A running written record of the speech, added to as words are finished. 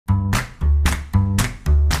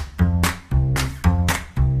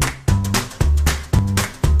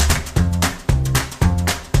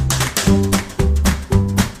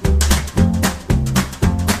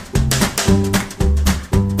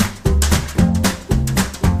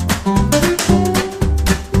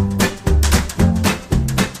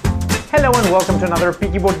welcome to another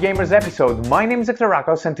Peaky Boardgamers episode. My name is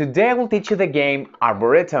Explanatory and today I will teach you the game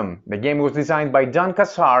Arboretum. The game was designed by Don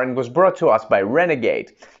Kassar and was brought to us by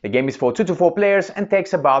Renegade. The game is for 2 to 4 players and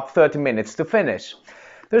takes about 30 minutes to finish.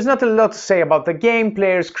 There's not a lot to say about the game.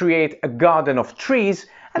 Players create a garden of trees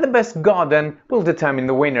and the best garden will determine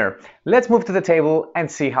the winner. Let's move to the table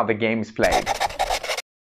and see how the game is played.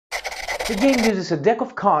 The game uses a deck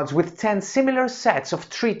of cards with 10 similar sets of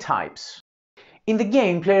tree types. In the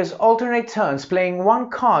game, players alternate turns playing one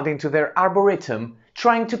card into their Arboretum,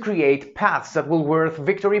 trying to create paths that will worth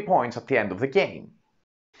victory points at the end of the game.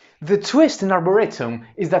 The twist in Arboretum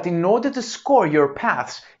is that in order to score your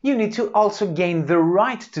paths, you need to also gain the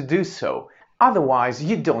right to do so, otherwise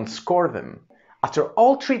you don't score them. After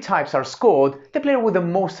all three types are scored, the player with the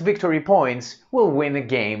most victory points will win a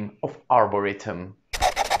game of Arboretum.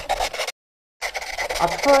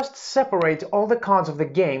 At first, separate all the cards of the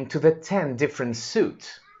game to the 10 different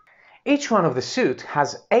suits. Each one of the suits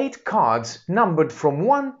has 8 cards numbered from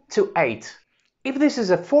 1 to 8. If this is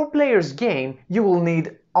a 4 players game, you will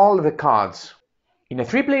need all the cards. In a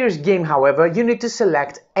 3 players game, however, you need to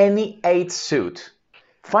select any 8 suit.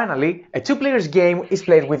 Finally, a 2 players game is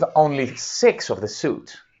played with only 6 of the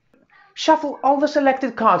suit. Shuffle all the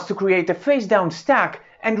selected cards to create a face-down stack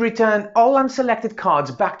and return all unselected cards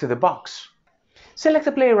back to the box. Select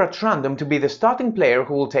a player at random to be the starting player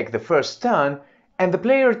who will take the first turn, and the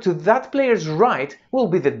player to that player's right will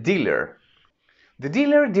be the dealer. The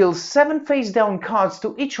dealer deals 7 face-down cards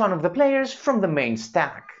to each one of the players from the main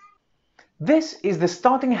stack. This is the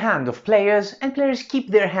starting hand of players, and players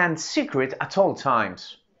keep their hand secret at all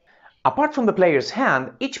times. Apart from the player's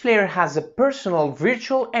hand, each player has a personal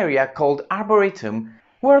virtual area called Arboretum,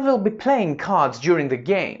 where they'll be playing cards during the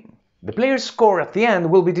game. The player's score at the end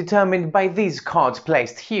will be determined by these cards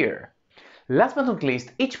placed here. Last but not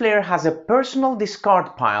least, each player has a personal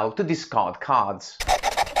discard pile to discard cards.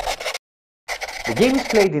 The game is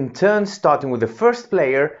played in turns, starting with the first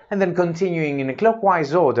player and then continuing in a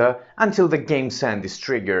clockwise order until the game's end is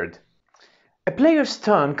triggered. A player's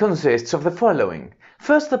turn consists of the following.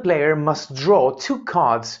 First, the player must draw 2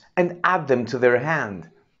 cards and add them to their hand.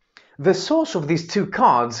 The source of these 2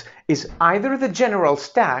 cards is either the general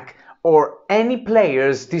stack or any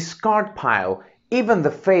player's discard pile, even the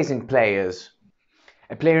facing players.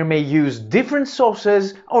 A player may use different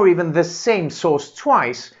sources or even the same source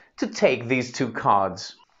twice to take these 2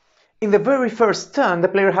 cards. In the very first turn, the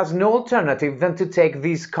player has no alternative than to take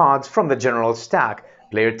these cards from the general stack.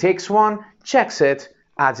 Player takes one, checks it,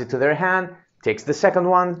 adds it to their hand, takes the second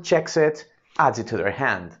one, checks it, adds it to their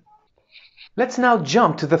hand. Let's now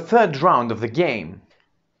jump to the third round of the game.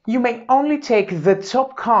 You may only take the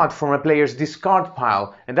top card from a player's discard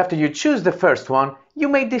pile, and after you choose the first one, you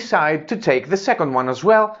may decide to take the second one as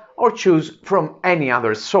well, or choose from any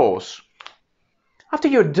other source. After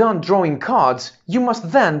you're done drawing cards, you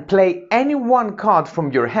must then play any one card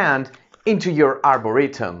from your hand into your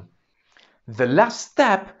Arboretum. The last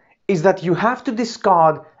step is that you have to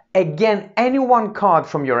discard again any one card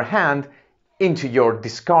from your hand into your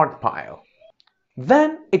discard pile.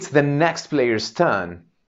 Then it's the next player's turn.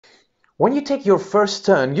 When you take your first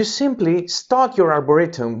turn, you simply start your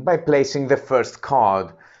Arboretum by placing the first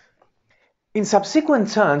card. In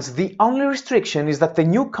subsequent turns, the only restriction is that the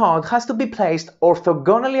new card has to be placed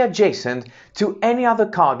orthogonally adjacent to any other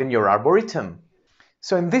card in your Arboretum.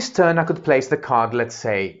 So in this turn, I could place the card, let's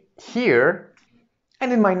say, here,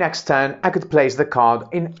 and in my next turn, I could place the card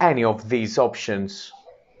in any of these options.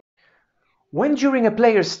 When during a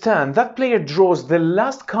player's turn, that player draws the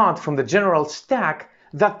last card from the general stack,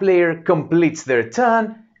 that player completes their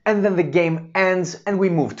turn, and then the game ends and we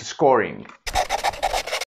move to scoring.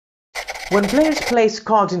 When players place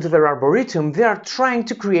cards into their Arboretum, they are trying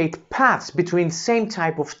to create paths between same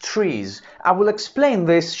type of trees. I will explain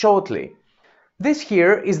this shortly. This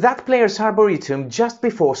here is that player's Arboretum just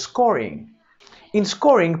before scoring. In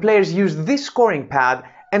scoring, players use this scoring pad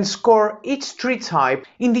and score each tree type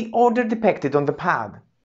in the order depicted on the pad.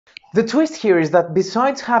 The twist here is that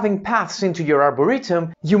besides having paths into your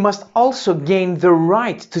Arboretum, you must also gain the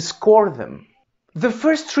right to score them. The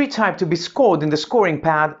first tree type to be scored in the scoring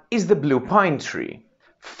pad is the blue pine tree.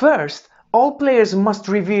 First, all players must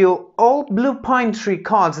reveal all blue pine tree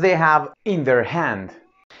cards they have in their hand.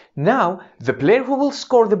 Now, the player who will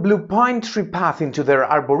score the blue pine tree path into their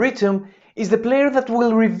Arboretum is the player that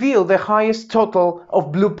will reveal the highest total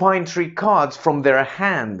of blue pine tree cards from their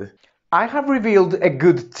hand. I have revealed a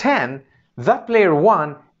good 10, that player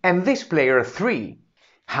 1 and this player 3.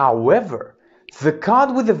 However, the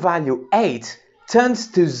card with the value 8 turns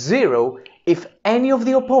to 0 if any of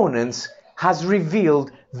the opponents has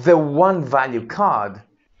revealed the 1 value card.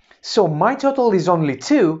 So my total is only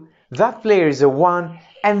 2, that player is a 1,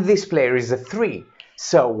 and this player is a 3.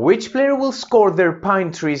 So which player will score their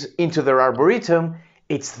pine trees into their arboretum?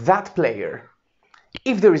 It's that player.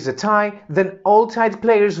 If there is a tie, then all tied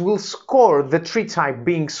players will score the tree type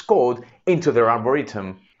being scored into their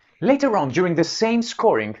arboretum. Later on, during the same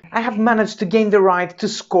scoring, I have managed to gain the right to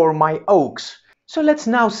score my oaks. So let's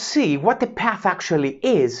now see what the path actually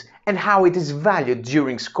is and how it is valued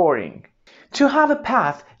during scoring. To have a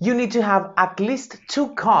path, you need to have at least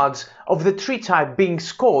 2 cards of the tree type being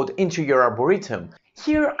scored into your arboretum.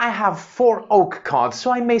 Here I have 4 oak cards,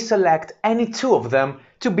 so I may select any 2 of them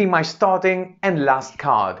to be my starting and last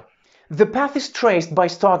card. The path is traced by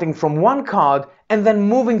starting from one card and then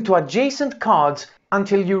moving to adjacent cards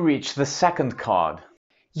until you reach the second card.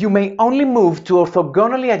 You may only move to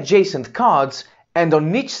orthogonally adjacent cards, and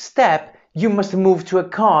on each step you must move to a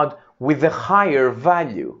card with a higher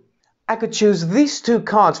value. I could choose these 2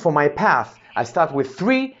 cards for my path. I start with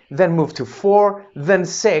 3, then move to 4, then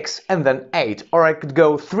 6, and then 8. Or I could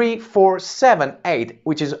go 3, 4, 7, 8,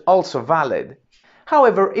 which is also valid.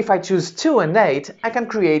 However, if I choose 2 and 8, I can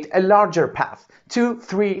create a larger path, 2,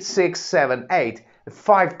 3, 6, 7, 8, a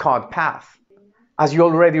 5-card path. As you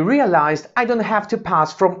already realized, I don't have to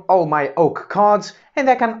pass from all my oak cards, and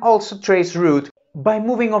I can also trace route by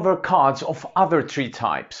moving over cards of other tree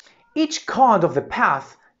types. Each card of the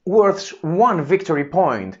path worths 1 victory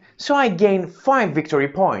point, so I gain 5 victory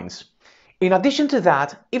points. In addition to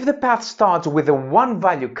that, if the path starts with a 1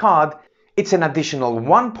 value card, it's an additional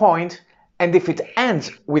 1 point, and if it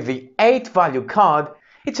ends with the 8 value card,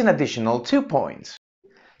 it's an additional 2 points.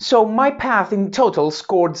 So my path in total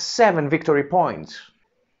scored 7 victory points.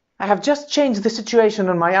 I have just changed the situation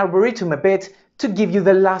on my arboretum a bit to give you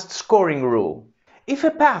the last scoring rule. If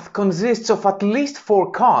a path consists of at least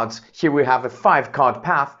 4 cards, here we have a 5-card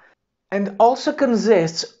path, and also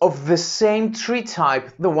consists of the same tree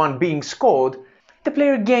type, the one being scored, the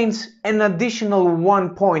player gains an additional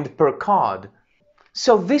 1 point per card.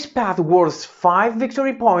 So this path worths 5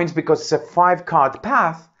 victory points because it's a 5-card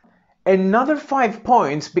path, another 5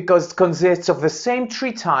 points because it consists of the same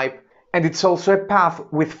tree type and it's also a path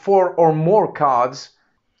with 4 or more cards,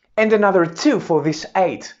 and another 2 for this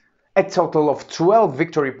 8, a total of 12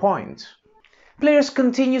 victory points. Players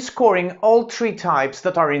continue scoring all tree types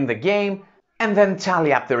that are in the game and then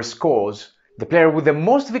tally up their scores. The player with the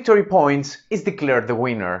most victory points is declared the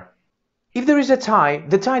winner. If there is a tie,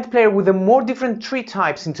 the tied player with the more different tree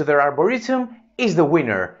types into their arboretum is the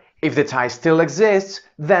winner. If the tie still exists,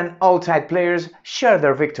 then all tied players share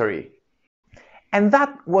their victory. And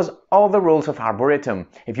that was all the rules of Arboretum.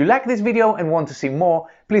 If you like this video and want to see more,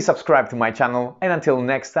 please subscribe to my channel, and until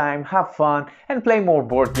next time, have fun and play more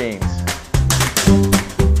board games.